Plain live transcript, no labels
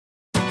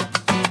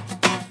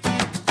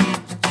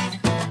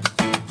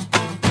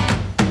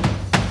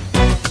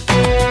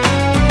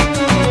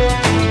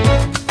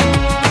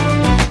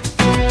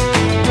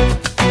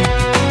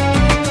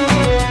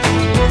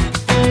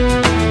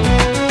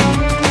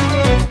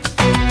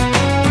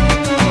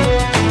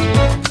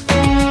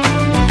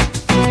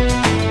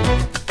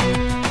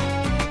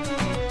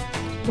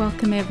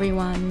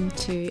everyone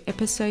to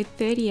episode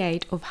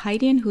 38 of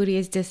Heidi and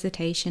Huriye's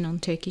dissertation on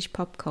Turkish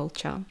pop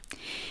culture.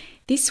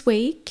 This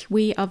week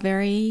we are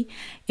very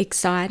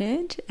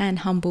excited and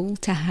humble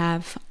to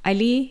have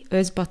Ali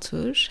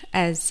Özbatur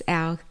as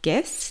our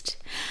guest.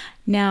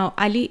 Now,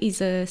 Ali is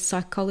a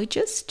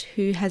psychologist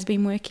who has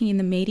been working in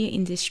the media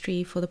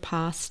industry for the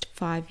past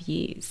 5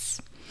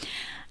 years.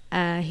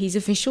 His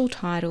official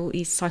title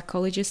is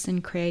psychologist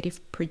and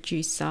creative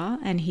producer,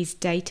 and his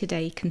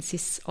day-to-day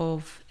consists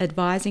of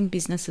advising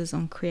businesses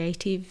on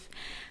creative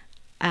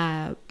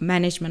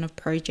management of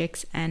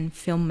projects and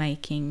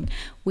filmmaking.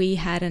 We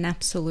had an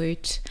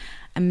absolute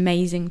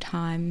amazing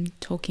time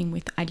talking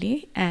with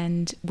Ali,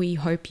 and we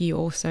hope you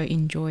also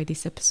enjoy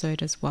this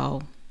episode as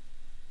well.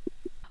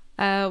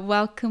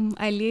 Welcome,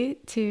 Ali,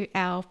 to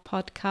our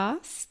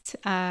podcast.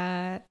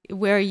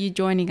 Where are you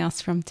joining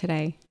us from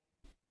today?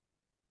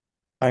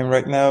 I'm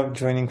right now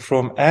joining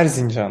from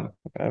Erzincan,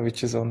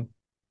 which is on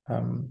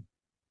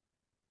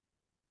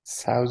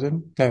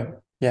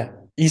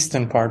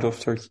eastern part of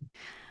Turkey.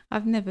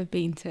 I've never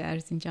been to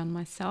Erzincan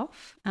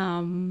myself.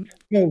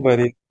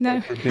 Nobody No,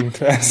 ever been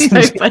to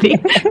Erzincan. nobody.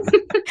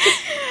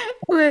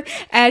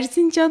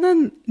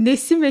 Erzincan'ın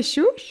nesi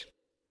meşhur?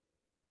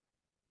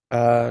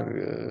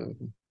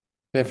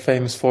 They're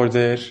famous for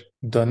their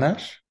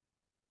döner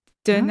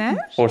Döner.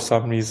 for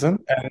some reason,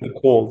 and the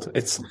cold.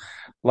 It's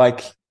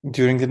like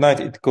during the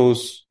night it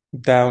goes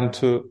down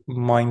to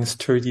minus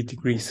 30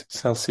 degrees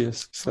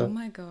Celsius. Oh So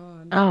my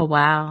God. Oh,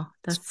 wow.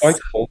 it's That's quite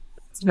cold.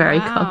 very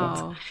cold.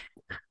 Wow.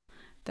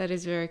 That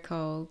is very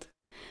cold.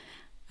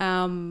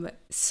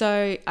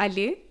 So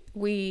Ali,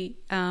 we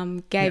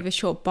gave a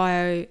short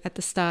bio at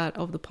the start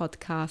of the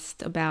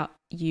podcast about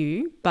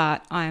you,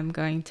 but I am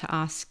going to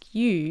ask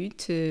you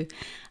to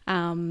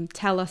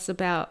tell us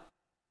about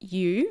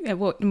you and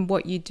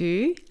what you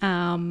do,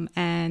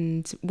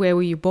 and where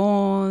were you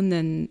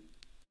born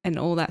and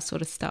all that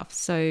sort of stuff.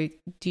 So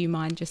do you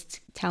mind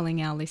just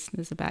telling our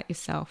listeners about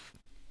yourself?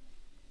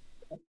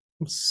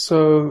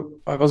 So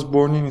I was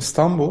born in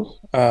Istanbul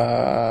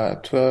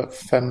to a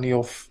family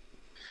of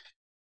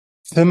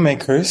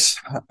filmmakers,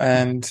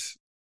 and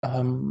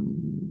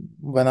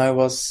when I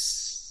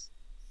was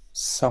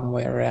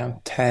somewhere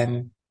around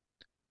 10,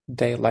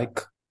 they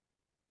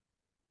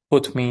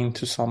put me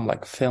into some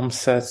film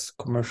sets,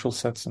 commercial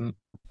sets, and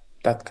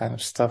that kind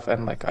of stuff.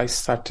 And I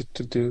started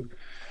to do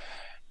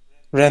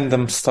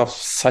random stuff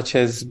such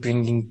as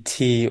bringing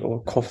tea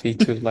or coffee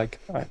to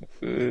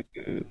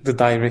the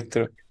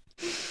director,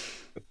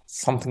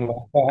 something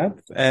like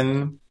that.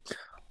 And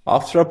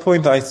after a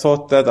point, I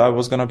thought that I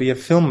was going to be a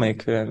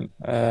filmmaker, and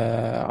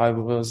I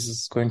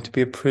was going to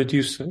be a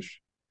producer.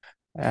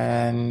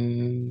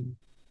 And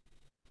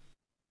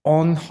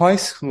on high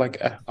school,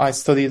 I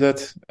studied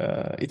at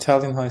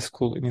Italian high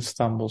school in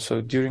Istanbul.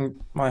 So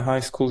during my high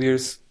school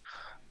years,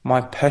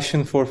 my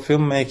passion for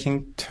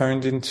filmmaking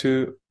turned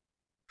into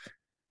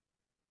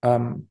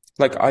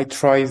I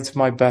tried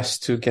my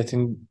best to get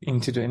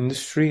into the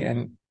industry,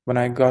 and when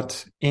I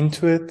got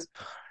into it,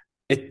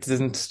 it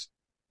didn't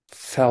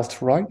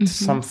felt right. Mhm.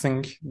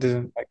 Something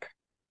didn't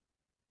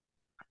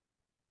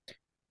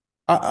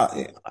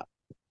I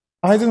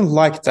didn't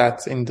like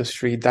that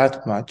industry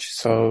that much.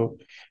 So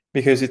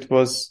because it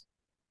was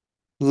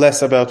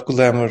less about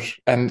glamour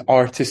and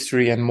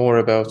artistry and more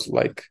about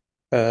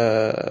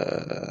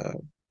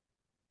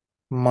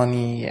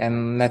money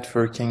and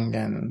networking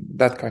and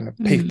that kind of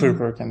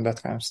paperwork and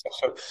that kind of stuff.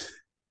 So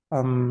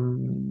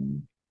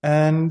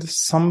and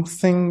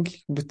something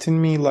within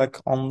me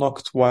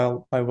unlocked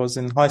while I was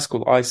in high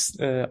school. I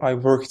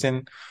worked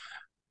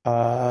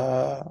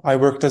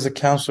as a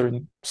counselor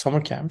in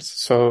summer camps.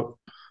 So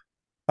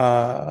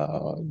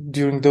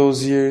during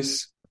those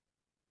years,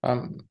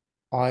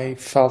 I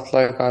felt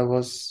like I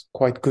was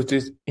quite good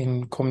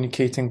in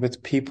communicating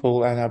with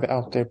people and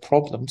about their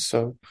problems.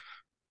 So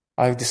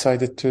I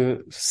decided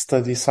to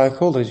study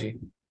psychology.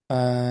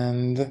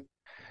 And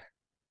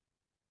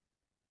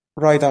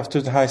right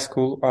after the high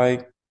school,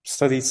 I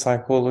studied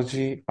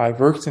psychology. I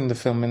worked in the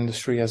film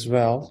industry as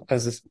well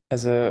as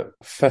a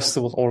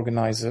festival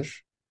organizer.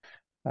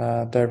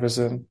 There was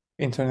an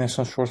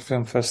international short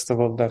film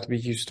festival that we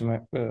used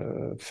to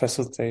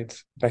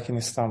facilitate back in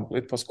Istanbul.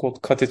 It was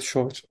called Cut It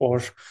Short,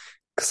 or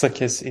Kısa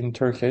Kes in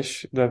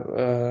Turkish.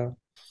 The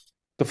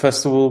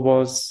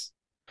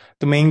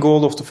main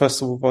goal of the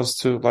festival was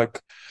to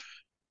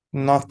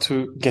not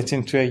to get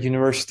into a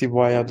university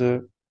via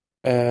the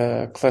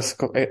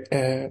classical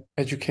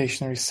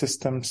educational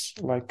systems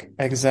like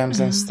exams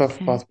and stuff,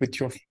 Okay. but with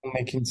your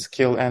filmmaking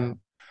skill and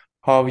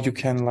how you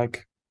can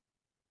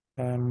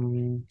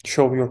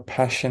show your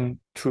passion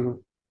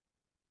through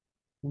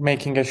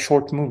making a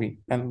short movie.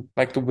 And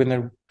the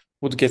winner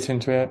would get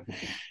into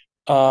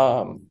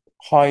a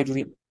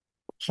highly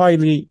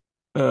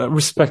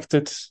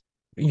respected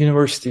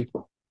university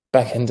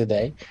back in the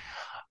day.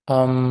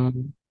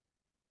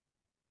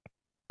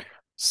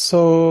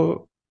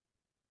 So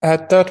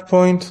at that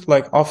point,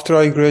 after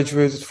I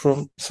graduated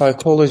from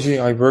psychology,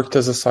 I worked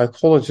as a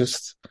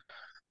psychologist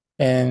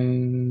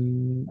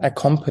in a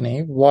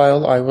company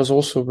while I was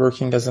also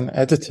working as an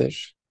editor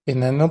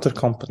in another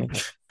company.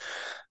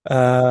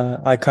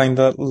 I kind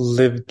of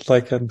lived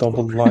like a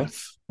double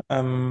life.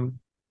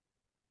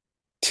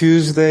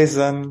 Tuesdays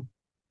and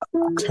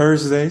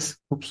Thursdays,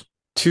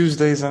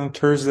 Tuesdays and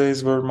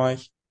Thursdays were my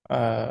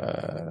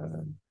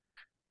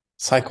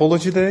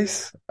psychology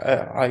days.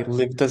 I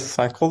lived as a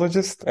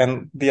psychologist,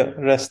 and the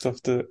rest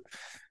of the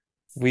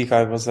week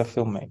I was a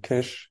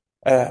filmmaker.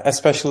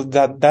 Especially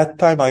that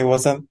time I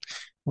was a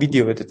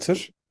video editor.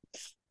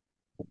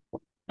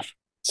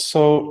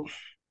 So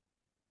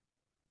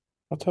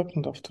what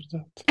happened after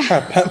that?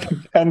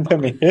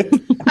 Pandemic hit.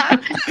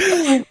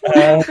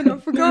 I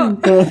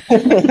forgot.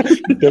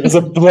 There was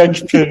a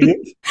blank period.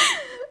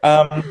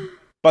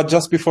 But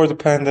just before the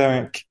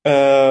pandemic,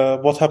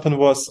 what happened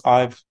was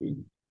I've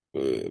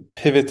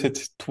pivoted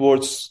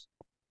towards,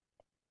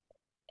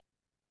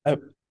 I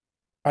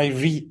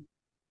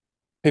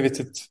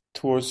pivoted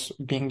towards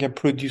being a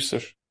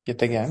producer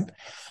yet again.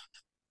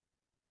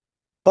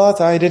 But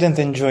I didn't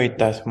enjoy it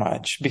that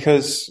much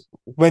because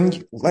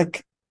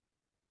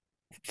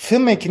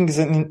filmmaking is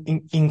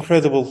an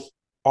incredible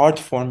art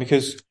form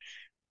because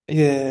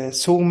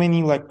so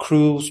many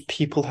crews,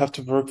 people have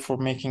to work for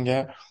making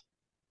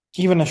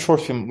even a short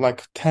film,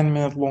 like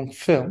 10-minute long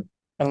film.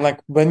 And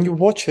when you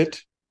watch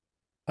it,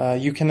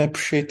 you can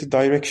appreciate the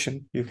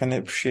direction, you can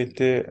appreciate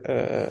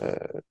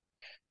the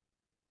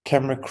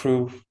camera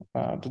crew,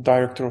 the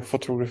director of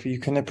photography, you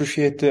can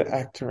appreciate the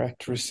actor,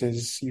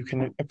 actresses, you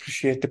can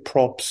appreciate the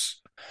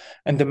props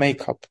and the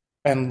makeup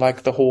and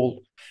the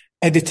whole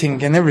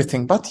editing and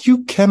everything, but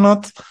you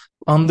cannot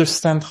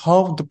understand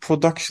how the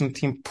production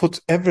team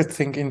put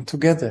everything in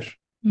together.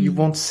 You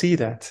won't see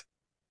that.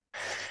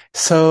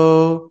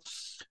 So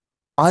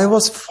I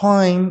was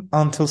fine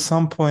until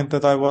some point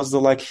that I was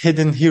the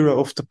hidden hero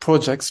of the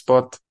projects,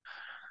 but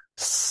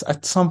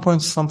at some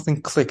point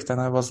something clicked and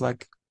I was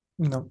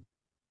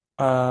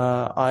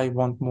I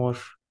want more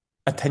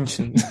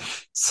attention.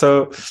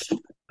 So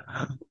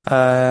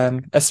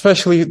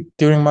especially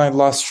during my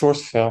last short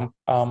film,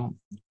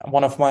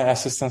 one of my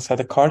assistants had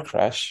a car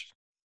crash,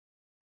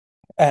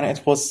 and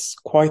it was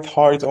quite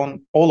hard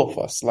on all of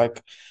us.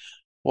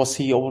 Was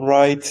he all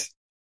right?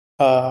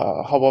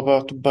 How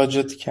about the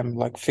budget? Can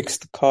we fix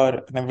the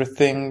car and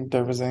everything?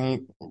 There was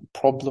any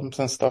problems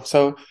and stuff.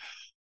 So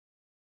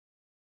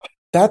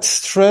that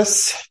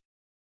stress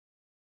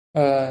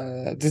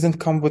didn't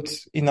come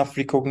with enough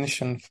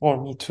recognition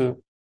for me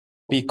to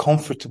be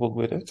comfortable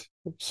with it.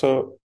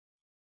 So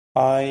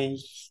I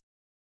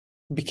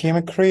became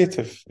a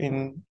creative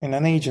in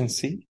an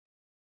agency.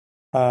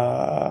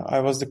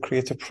 I was the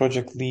creative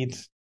project lead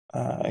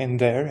in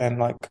there,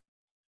 and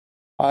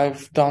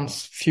I've done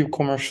few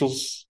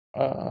commercials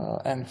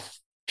and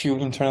few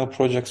internal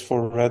projects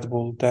for Red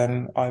Bull.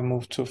 Then I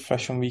moved to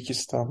Fashion Week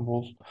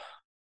Istanbul.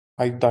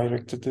 I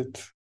directed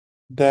it.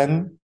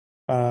 Then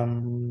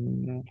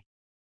for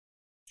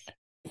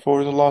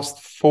the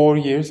last 4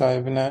 years,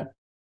 I've been a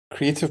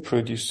creative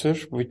producer,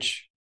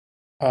 which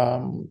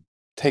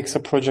takes a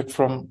project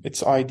from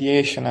its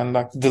ideation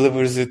and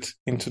delivers it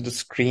into the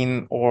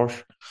screen or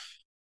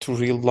to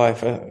real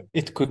life.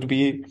 It could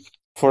be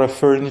for a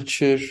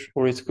furniture,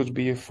 or it could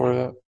be for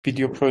a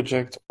video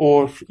project,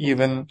 or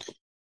even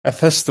a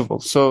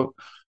festival. So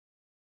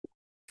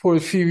for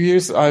a few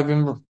years, I've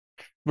been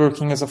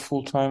working as a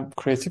full-time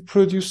creative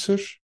producer,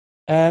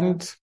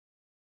 and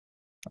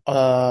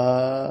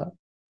I've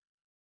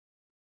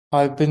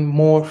been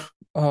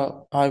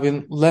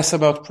less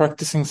about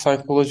practicing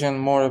psychology and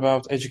more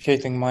about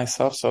educating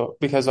myself. So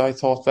because I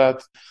thought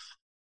that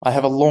I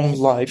have a long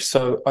life,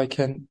 so I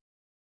can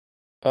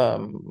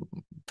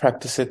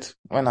practice it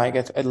when I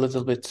get a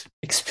little bit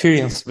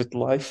experienced with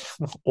life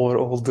or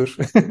older.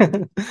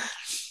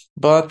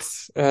 But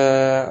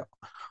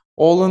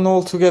all in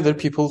all together,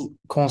 people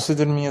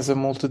consider me as a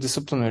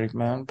multidisciplinary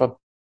man, but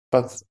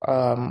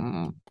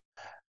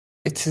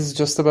it is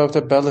just about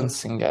a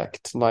balancing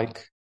act.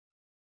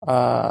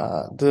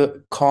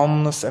 The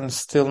calmness and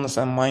stillness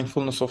and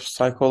mindfulness of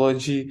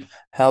psychology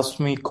helps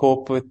me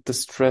cope with the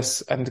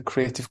stress and the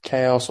creative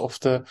chaos of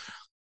the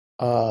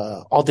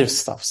other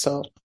stuff.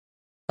 So,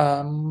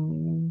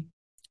 and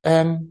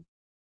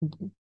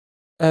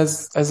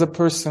as a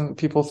person,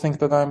 people think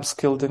that I'm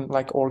skilled in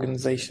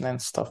organization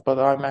and stuff, but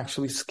I'm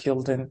actually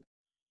skilled in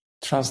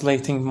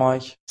translating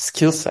my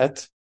skill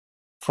set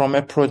from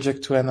a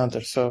project to another.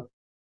 So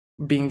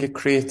being a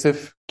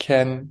creative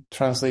can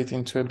translate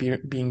into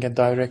being a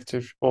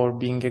director, or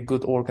being a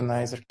good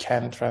organizer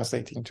can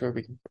translate into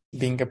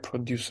being a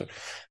producer.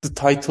 The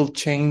title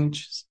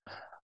changes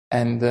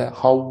and the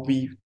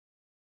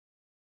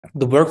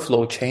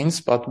workflow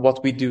changes, but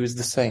what we do is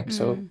the same.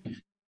 So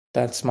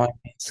that's my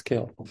main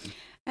skill.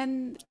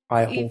 And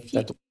I hope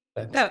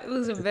that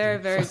was a very,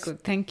 very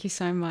good. Thank you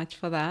so much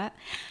for that.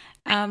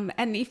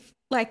 And if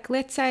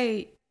let's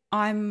say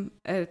I'm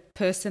a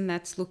person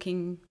that's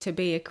looking to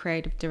be a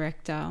creative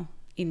director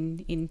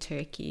in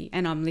Turkey,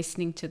 and I'm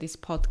listening to this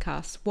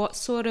podcast, what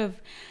sort of,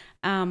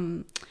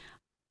 I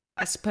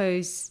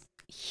suppose,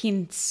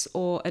 hints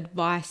or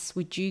advice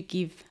would you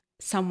give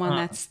someone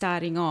that's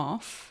starting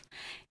off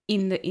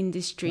in the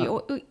industry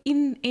or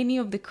in any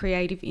of the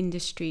creative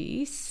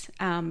industries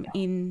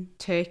in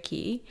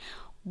Turkey?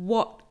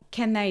 What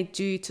can they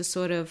do to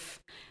sort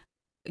of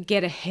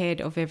get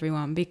ahead of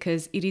everyone,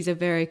 because it is a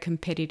very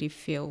competitive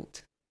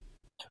field?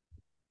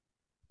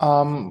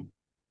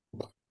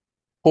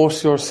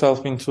 Force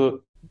yourself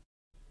into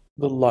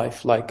the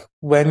life. Like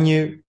when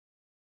you,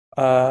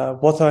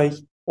 what I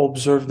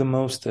observe the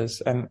most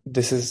is, and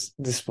this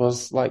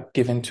was like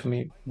given to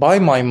me by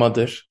my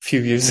mother a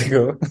few years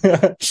ago.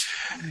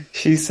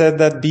 She said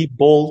that be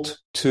bold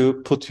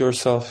to put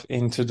yourself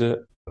into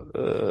the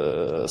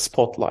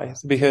spotlight,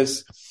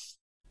 because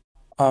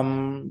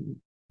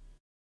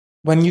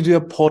when you do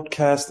a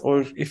podcast,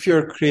 or if you're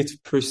a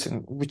creative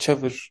person,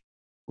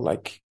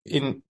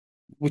 in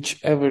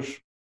whichever,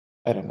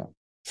 I don't know,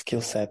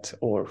 skill set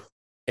or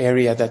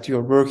area that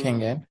you're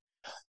working in,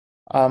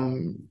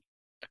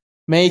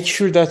 make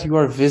sure that you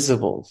are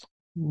visible.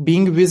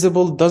 Being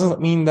visible doesn't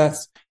mean that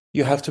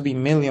you have to be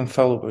million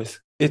followers.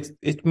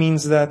 It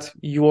means that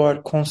you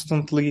are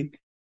constantly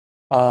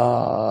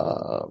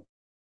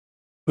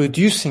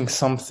producing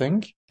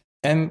something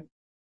and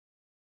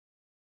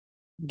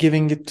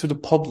giving it to the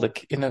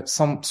public in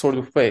some sort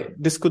of way.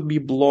 This could be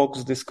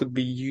blogs, this could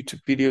be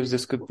YouTube videos,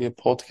 this could be a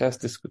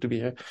podcast, this could be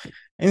an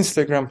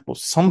Instagram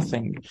post,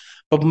 something.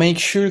 But make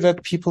sure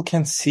that people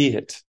can see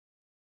it.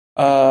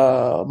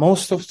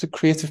 Most of the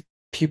creative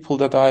people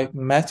that I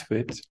met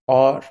with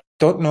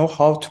don't know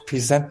how to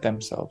present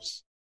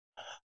themselves.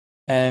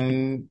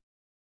 And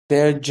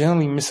they're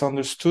generally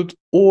misunderstood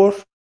or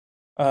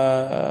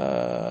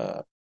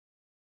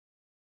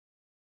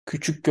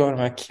küçük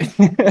görmek.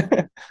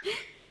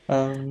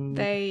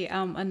 They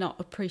are not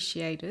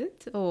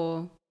appreciated,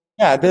 or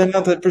they're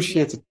not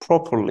appreciated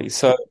properly.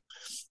 So,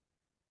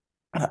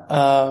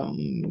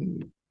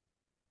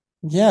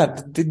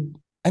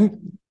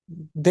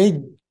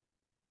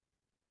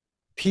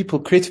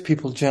 creative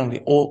people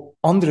generally all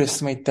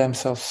underestimate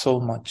themselves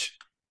so much.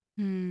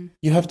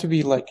 You have to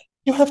be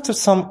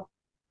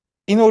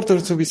in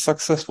order to be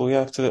successful, you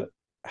have to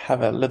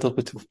have a little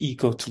bit of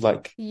ego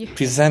to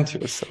present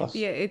yourself.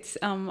 Yeah, it's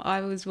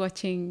I was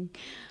watching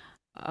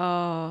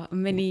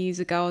many years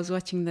ago, I was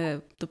watching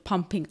the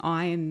Pumping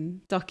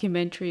Iron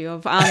documentary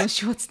of Arnold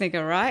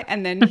Schwarzenegger, right?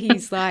 And then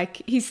he's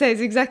like, he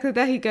says exactly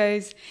that. He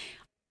goes,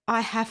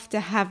 I have to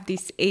have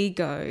this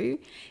ego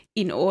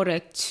in order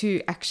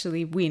to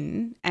actually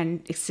win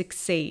and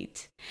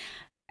succeed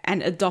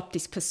and adopt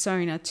this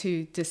persona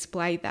to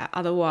display that.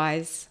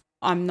 Otherwise,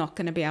 I'm not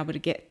going to be able to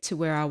get to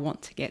where I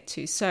want to get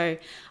to. So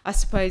I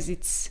suppose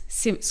it's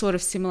sort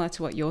of similar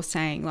to what you're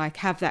saying, like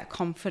have that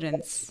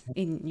confidence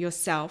in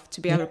yourself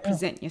to be able to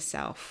present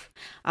yourself.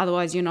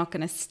 Otherwise, you're not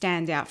going to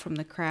stand out from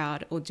the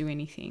crowd or do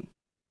anything.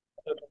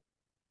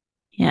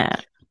 Yeah.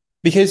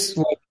 Because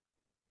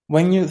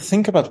when you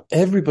think about,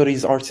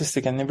 everybody's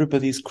artistic and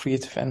everybody's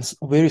creative and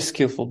very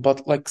skillful,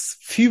 but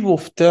few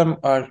of them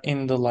are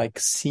in the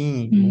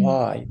scene.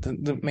 Why?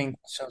 The main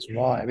question is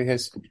why?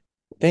 Because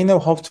they know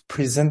how to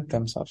present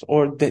themselves,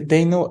 or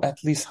they know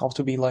at least how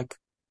to be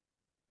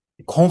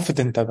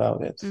confident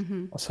about it.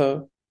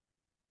 So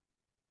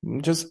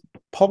just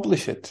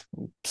publish it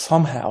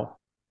somehow.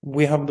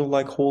 We have the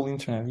whole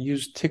internet.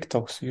 Use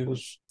TikToks,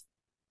 use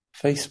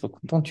Facebook.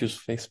 Don't use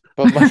Facebook,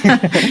 but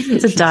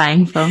it's a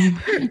dying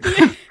form.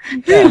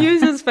 Who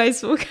uses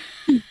Facebook?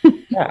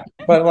 Yeah,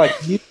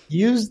 but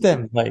use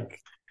them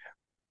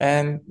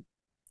and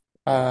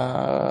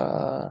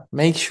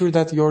make sure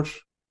that your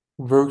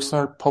works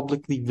are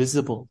publicly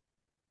visible.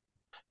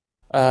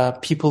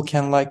 People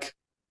can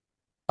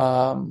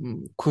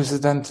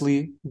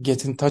coincidentally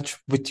get in touch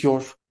with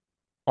your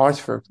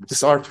artwork.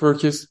 This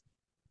artwork is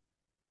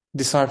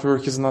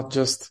not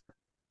just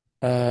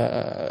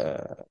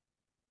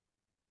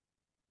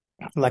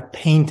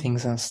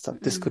paintings and stuff.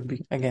 This could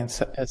be, again,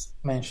 as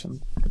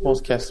mentioned,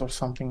 podcast or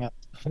something else.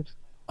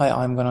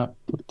 I'm gonna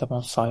put them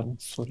on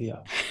silent. Sorry.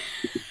 Yeah.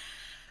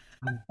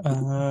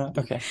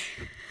 Okay.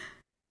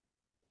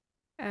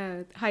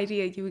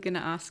 Heidi, you were going to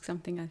ask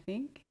something, I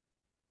think.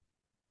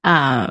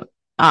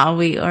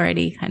 We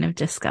already kind of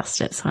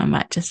discussed it, so I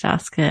might just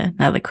ask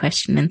another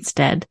question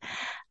instead.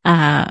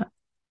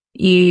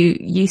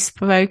 You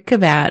spoke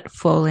about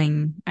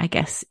falling, I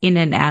guess, in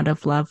and out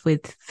of love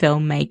with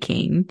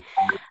filmmaking.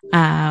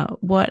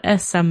 What are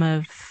some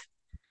of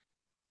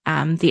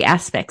the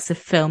aspects of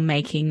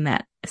filmmaking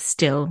that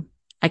still,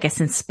 I guess,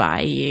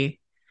 inspire you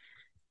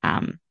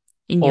in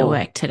your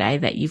work today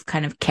that you've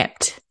kind of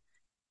kept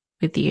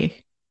with you?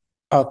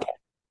 Okay.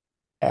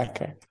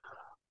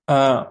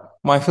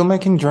 My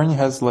filmmaking journey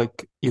has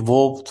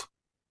evolved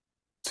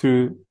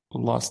through the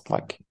last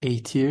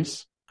 8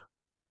 years.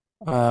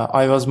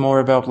 I was more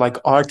about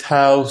art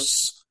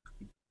house.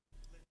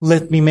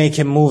 Let me make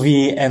a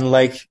movie and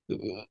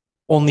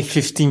only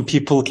 15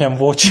 people can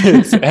watch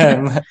it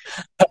and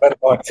have an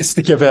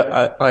artistic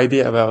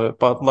idea about it.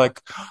 But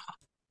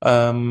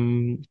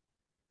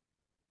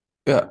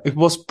it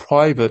was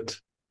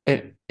private.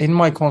 In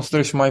my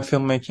consideration, my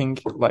filmmaking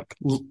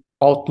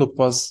outlook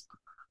was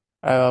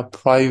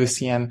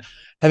privacy and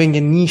having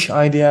a niche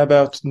idea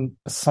about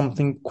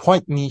something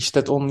quite niche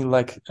that only,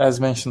 like, as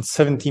mentioned,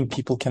 17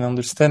 people can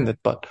understand it.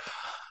 But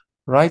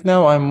right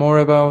now I'm more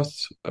about,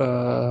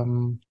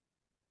 no,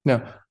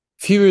 a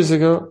few years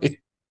ago, it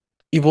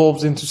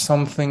evolved into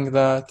something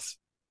that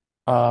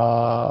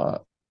I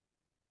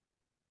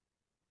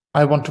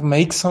want to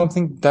make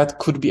something that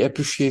could be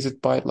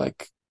appreciated by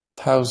like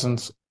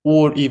thousands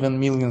or even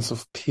millions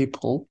of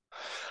people.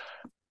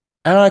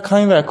 And I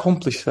kind of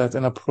accomplished that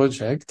in a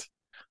project.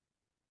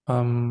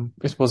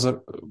 It was a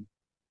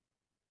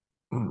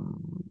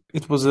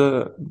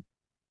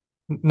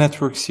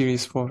network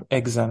series for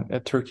Exen, a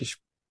Turkish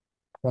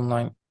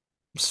online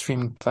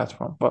streaming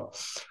platform. But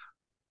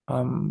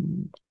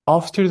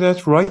after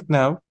that, right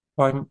now,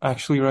 I'm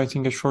actually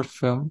writing a short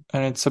film,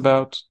 and it's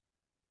about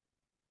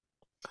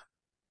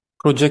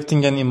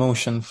projecting an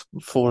emotion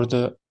for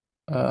the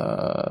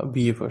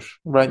viewer.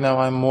 Right now,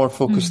 I'm more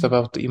focused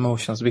about the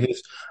emotions,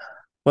 because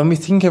when we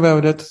think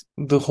about it,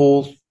 the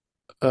whole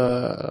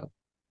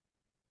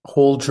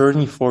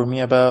journey for me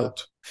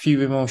about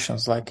few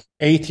emotions. Like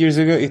 8 years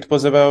ago, it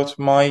was about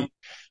my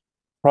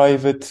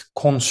private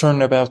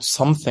concern about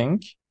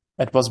something.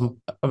 It was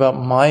about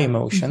my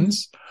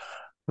emotions.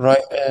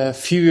 Right? A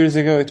few years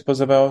ago, it was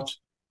about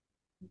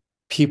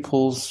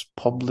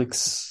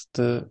public's,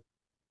 the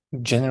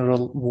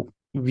general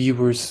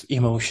viewers'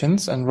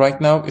 emotions. And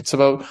right now, it's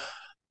about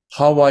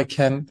how I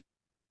can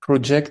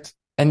project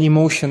an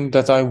emotion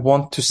that I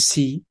want to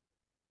see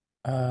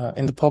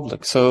in the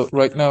public. So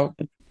right now,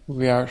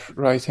 we are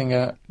writing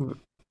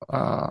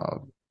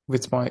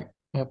with my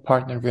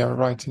partner, we are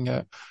writing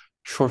a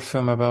short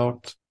film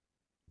about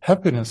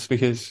happiness,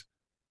 because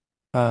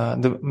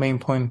the main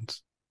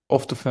point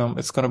of the film,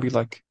 it's gonna be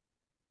like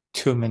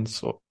 2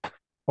 minutes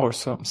or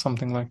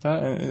something like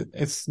that. And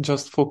it's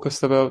just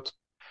focused about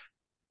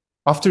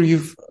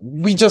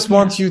we just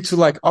want you to,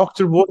 like,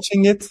 after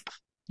watching it,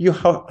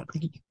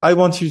 I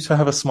want you to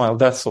have a smile.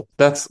 That's all.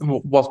 That's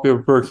what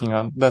we're working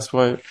on. That's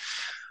why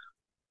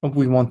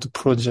we want to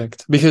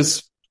project.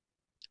 Because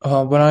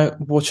when I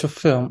watch a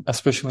film,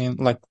 especially in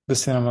like the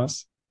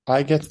cinemas,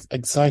 I get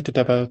excited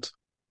about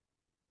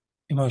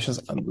emotions.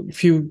 A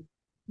few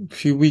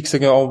weeks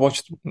ago, I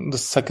watched the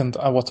second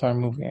Avatar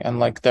movie, and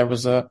like there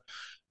was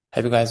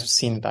have you guys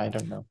seen it? I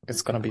don't know.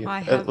 It's gonna be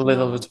a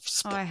little bit of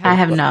spoiler. I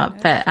have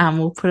not, but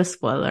we'll put a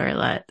spoiler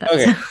alert.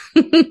 Okay.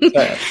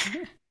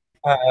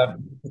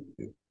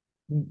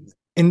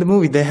 In the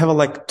movie, they have a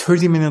like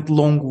 30-minute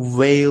long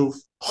whale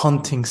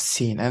hunting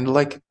scene, and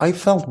like I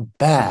felt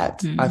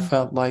bad. I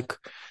felt like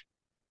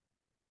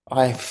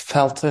I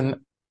felt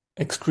an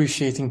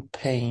excruciating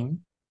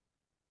pain.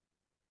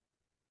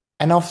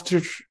 And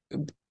after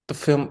the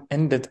film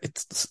ended,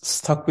 it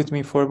stuck with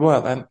me for a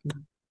while. And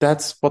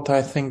that's what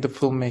I think the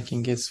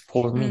filmmaking is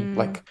for me.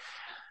 Like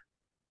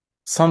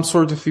some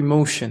sort of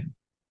emotion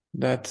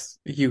that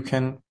you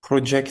can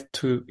project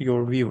to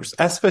your viewers.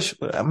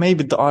 Especially,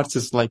 maybe the art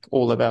is like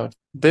all about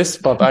this,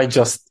 but I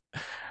just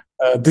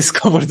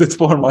discovered it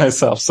for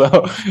myself.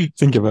 So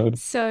think about it.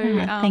 So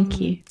thank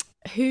you.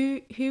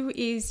 Who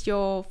is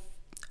your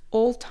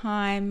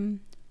all-time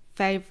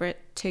favorite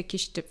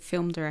Turkish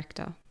film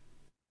director?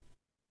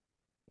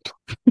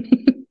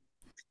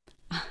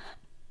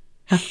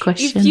 A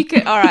question. If you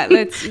could, all right,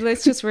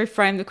 let's just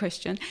reframe the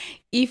question.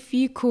 If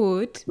you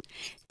could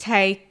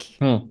take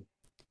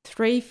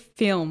 3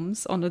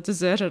 films on a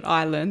deserted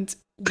island,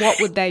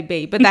 what would they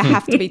be? But they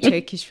have to be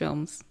Turkish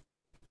films.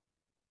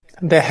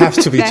 They have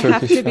to be They Turkish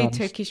have to films. be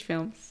Turkish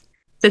films.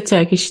 The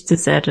Turkish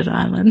deserted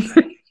island.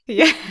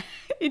 Yeah,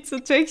 it's a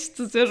Turkish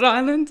deserted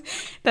island.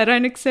 They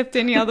don't accept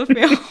any other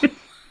film.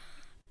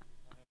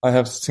 I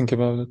have to think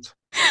about it.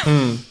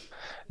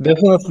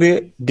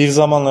 Definitely Bir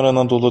Zamanlar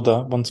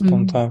Anadolu'da, Once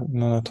Upon a Time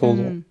in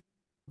Anatolia.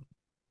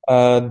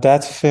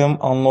 That film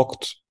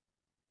unlocked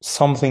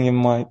something in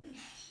my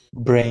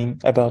brain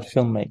about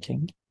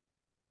filmmaking.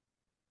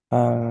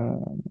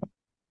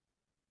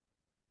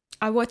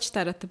 I watched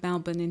that at the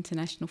Melbourne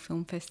International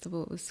Film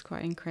Festival. It was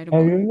quite incredible.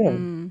 Oh,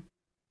 really?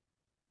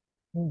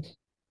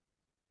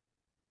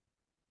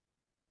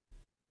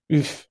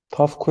 Yes.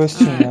 Tough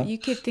question. You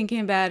keep thinking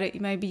about it.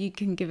 Maybe you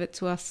can give it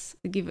to us.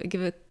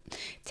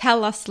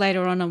 Tell us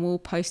later on, and we'll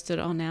post it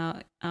on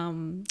our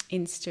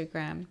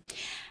Instagram.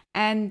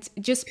 And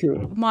just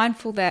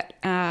mindful that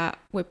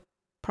we're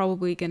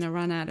probably going to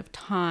run out of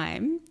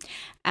time.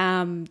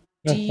 Do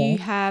you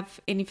have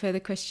any further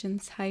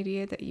questions,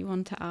 Heidi, that you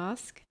want to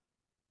ask?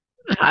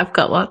 I've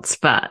got lots,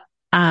 but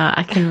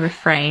I can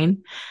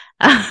refrain.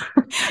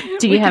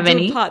 Do you have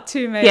any? Part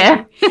 2, maybe.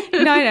 Yeah.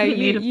 No,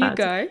 you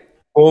go.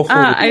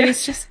 I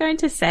was just going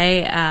to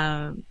say,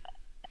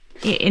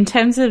 in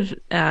terms of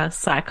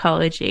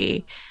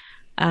psychology,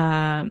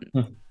 I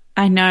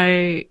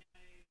know,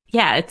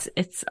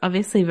 it's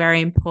obviously very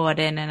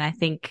important, and I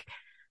think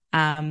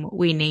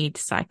we need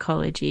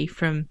psychology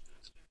from,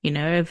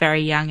 a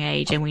very young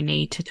age, and we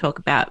need to talk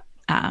about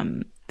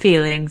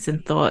feelings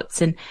and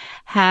thoughts. And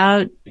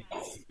how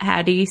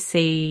do you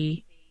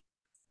see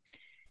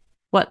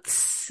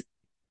what's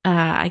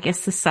I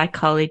guess, the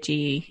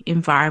psychology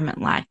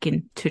environment like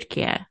in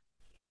Turkey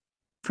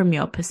from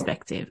your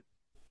perspective?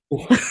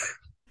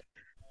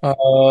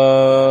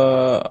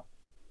 Uh,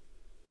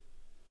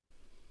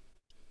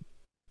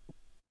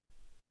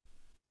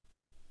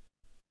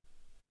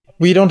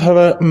 we don't have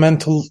a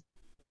mental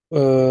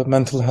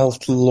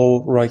health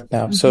law right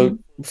now. So,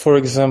 for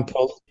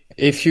example,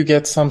 if you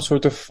get some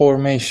sort of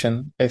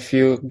formation, if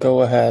you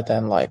go ahead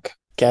and like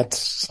get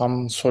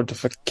some sort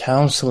of a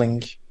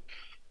counseling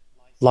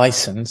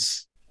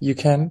license, you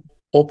can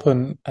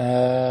open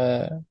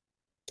a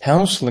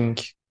counseling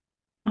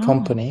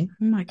company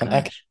Oh my and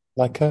act gosh.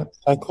 like a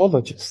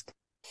psychologist.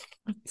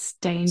 It's So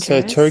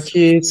dangerous.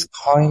 Turkey is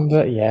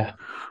kinda,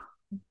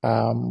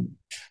 um,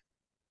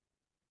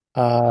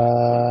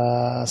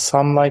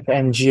 some like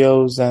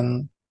NGOs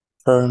and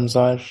firms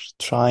are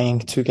trying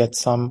to get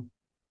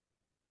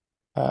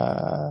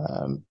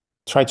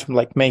try to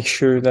like make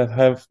sure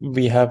that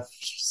we have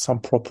some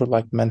proper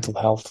like mental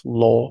health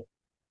law.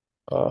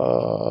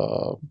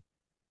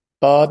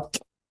 But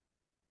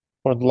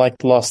for like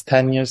the last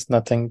 10 years,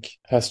 nothing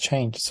has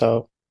changed.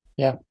 So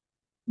yeah.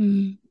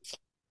 Mm.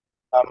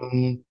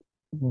 Um,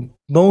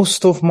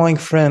 most of my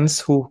friends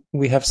who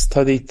we have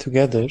studied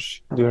together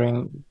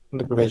during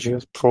the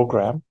graduate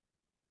program,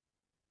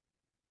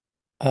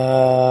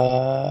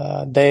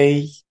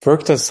 they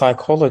worked as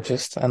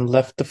psychologists and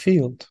left the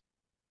field.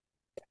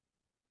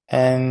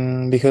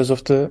 And because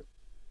of the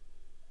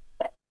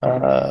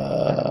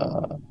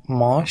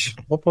maash,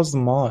 what was the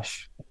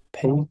maash?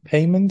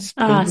 Payments,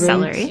 pay grades?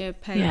 Salary.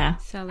 Yeah,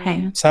 salary.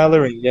 Payment.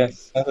 Salary,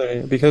 yes,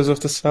 salary. Because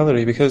of the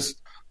salary, because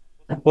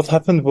what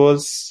happened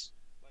was,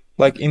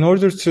 like, in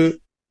order to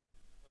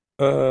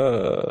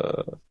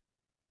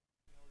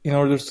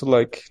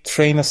like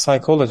train a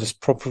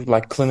psychologist, proper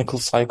like clinical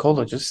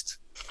psychologist,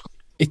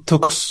 it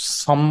took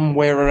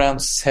somewhere around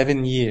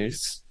 7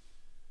 years.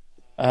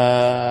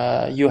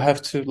 You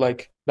have to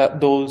like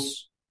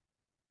those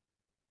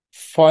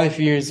 5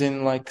 years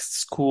in like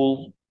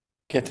school,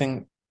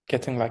 getting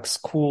like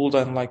schooled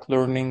and like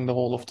learning the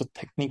whole of the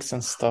techniques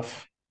and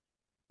stuff.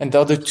 And the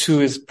other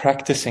 2 is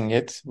practicing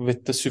it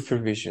with the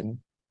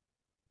supervision.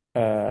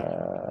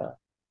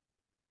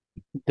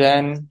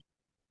 Then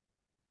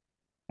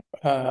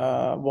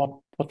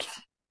what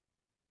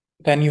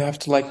then you have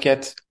to like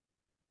get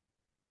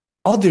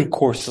other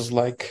courses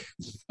like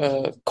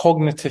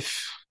cognitive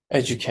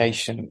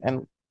education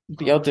and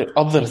the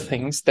other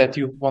things that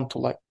you want to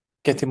like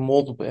get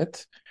involved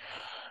with.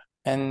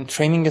 And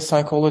training a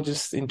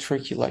psychologist in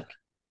Turkey like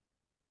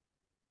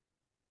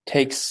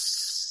takes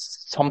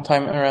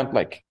sometime around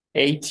like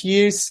 8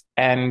 years,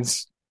 and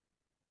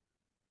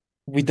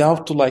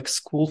without the like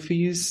school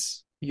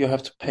fees, you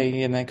have to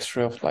pay an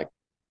extra of like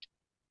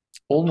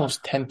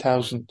almost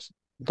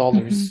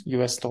 $10,000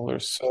 US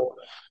dollars. So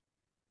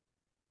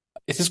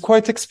it is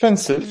quite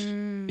expensive.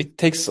 It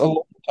takes a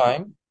long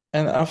time.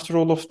 And after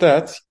all of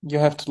that, you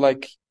have to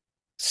like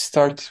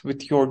start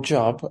with your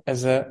job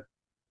as a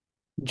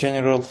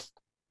general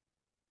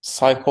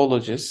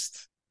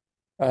psychologist,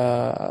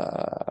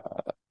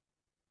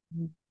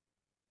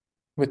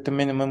 with the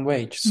minimum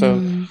wage. So,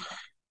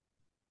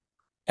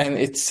 and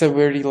it's a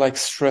very like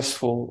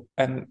stressful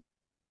and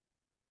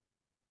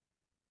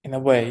in a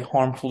way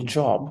harmful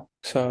job.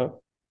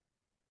 So,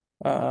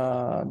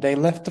 they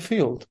left the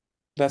field.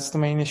 That's the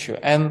main issue.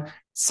 And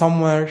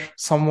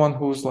someone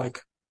who's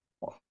like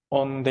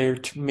on their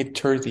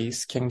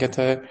mid-30s can get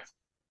a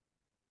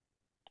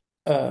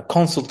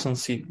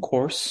consultancy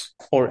course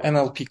or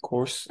NLP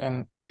course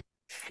and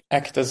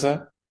act as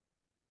a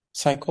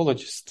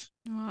psychologist.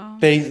 Wow.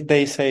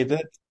 They say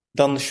that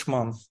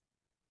danışman,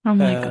 Oh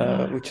my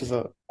God. which is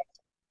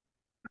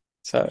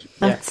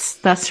yeah.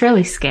 That's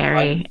really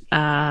scary.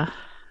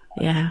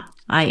 Yeah,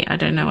 I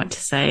don't know what to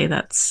say.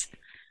 That's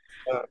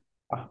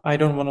I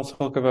don't want to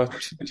talk about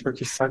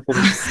Turkish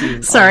psychology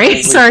scene.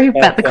 sorry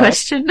about the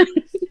question.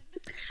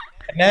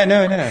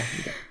 No.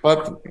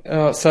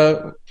 But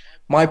so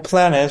my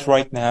plan is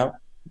right now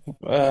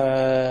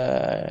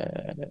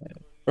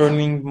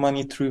earning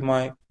money through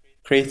my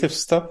creative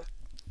stuff,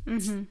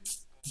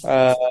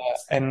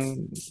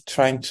 and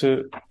trying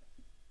to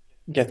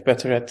get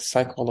better at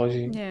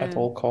psychology at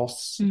all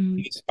costs.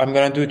 I'm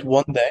gonna do it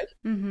one day.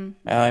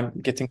 I'm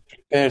getting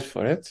prepared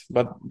for it,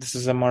 but this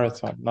is a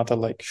marathon, not a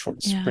like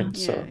short sprint.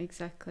 Yeah, So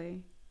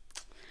exactly.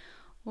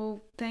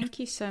 Well, thank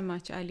you so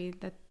much, Ali.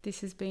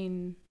 This has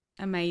been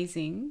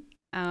amazing.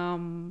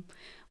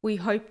 We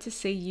hope to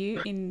see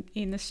you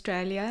in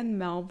Australia and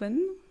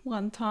Melbourne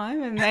one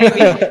time, and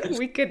maybe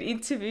we could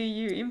interview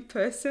you in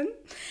person.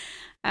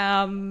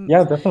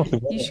 yeah,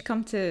 definitely. You should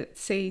come to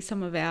see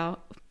some of our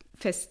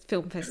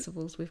film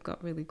festivals. We've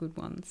got really good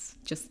ones.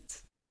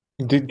 Just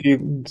Do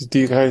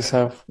you guys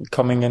have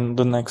coming in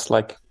the next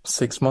like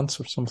 6 months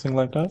or something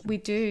like that? we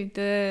do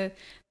the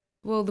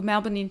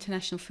Melbourne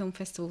International Film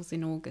Festival's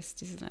in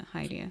August, isn't it,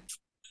 Heidi?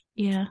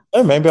 Yeah.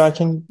 Oh, maybe I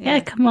can. Yeah,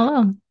 come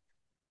along.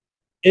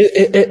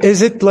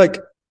 Is it like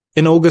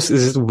in August?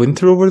 Is it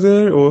winter over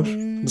there or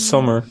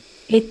summer?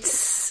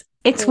 It's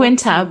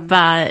winter,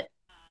 but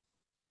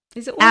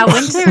Is it Our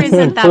winter? winter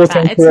isn't that Quote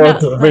bad. It's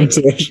unquote not like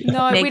winter.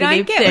 No, we don't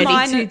negative get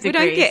 32 we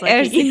don't degrees get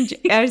like you do.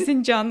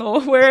 Erzincan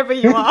or wherever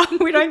you are.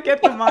 We don't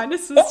get the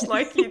minuses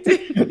like you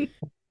do.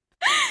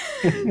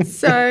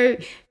 So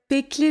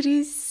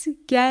bekleriz.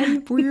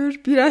 Gel buyur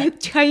biraz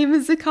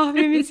çayımızı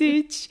kahvemizi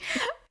iç.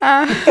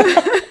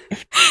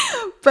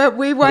 But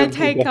we won't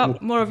take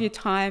up more of your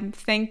time.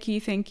 Thank you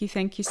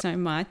so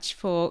much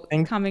for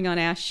coming on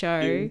our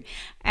show.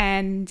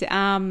 And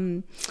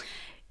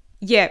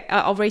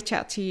I'll reach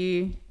out to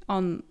you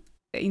on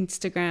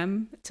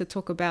Instagram to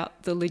talk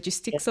about the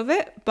logistics of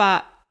it.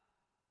 But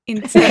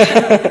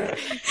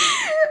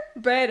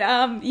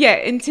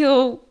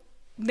until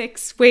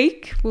next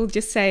week, we'll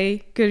just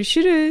say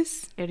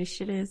görüşürüz.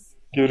 Görüşürüz.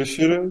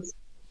 Görüşürüz.